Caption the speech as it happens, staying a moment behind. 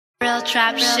Real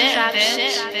trap shit,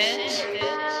 bitch.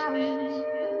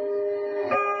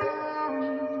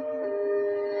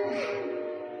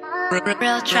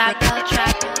 Real trap, real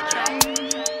trap.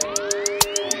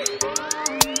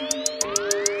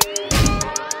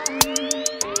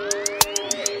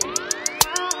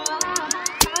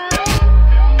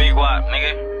 Big Wop,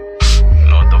 nigga. You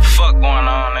know what the fuck going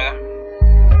on, nigga?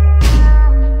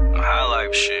 High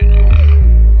life shit, nigga.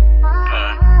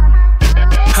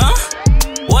 Huh?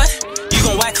 What? You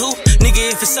gon' whack who?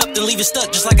 Nigga, if it's up, then leave it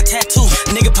stuck just like a tattoo.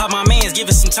 Nigga, pop my mans, give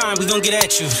it some time, we gon' get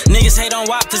at you. Niggas hate on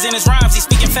Wop, cause in his rhymes, he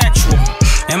speaking factual.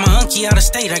 And my uncle out of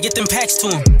state, I get them packs to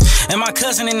him. And my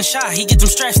cousin in the shot, he get them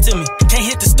straps to me. Can't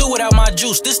hit the stew without my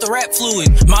juice, this the rap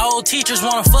fluid. My old teachers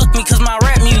wanna fuck me cause my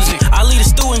rap music. I leave the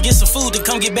stew and get some food to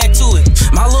come get back to it.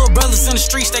 My little brothers in the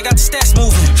streets, they got the stats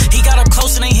moving. He got up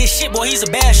close and ain't hit shit, boy, he's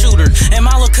a bad shooter. And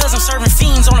my little cousin serving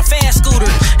fiends on a fast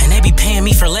scooter. And they be paying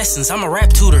me for lessons, I'm a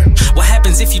rap tutor. What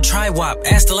happens if you try Wop?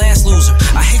 Ask the last loser.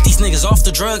 I hate these niggas off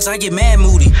the drugs, I get mad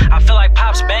moody. I feel like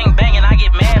Pops bang bang and I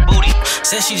get mad booty.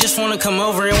 Said she just wanna come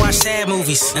over and watch sad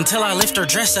movies. Until I lift her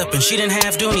dress up and she didn't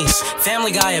have doonies.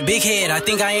 Family Guy, a big head, I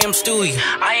think I am Stewie.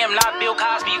 I am not Bill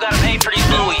Cosby, you gotta pay for these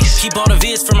blueies. He bought a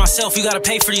vids for myself, you gotta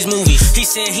pay for these movies. He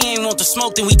said he ain't want the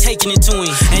smoke, then we taking it to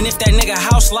him. And if that nigga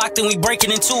house locked, then we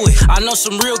breaking into it. I know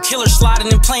some real killers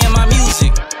sliding and playing my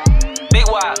music. Big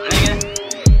Wop, nigga.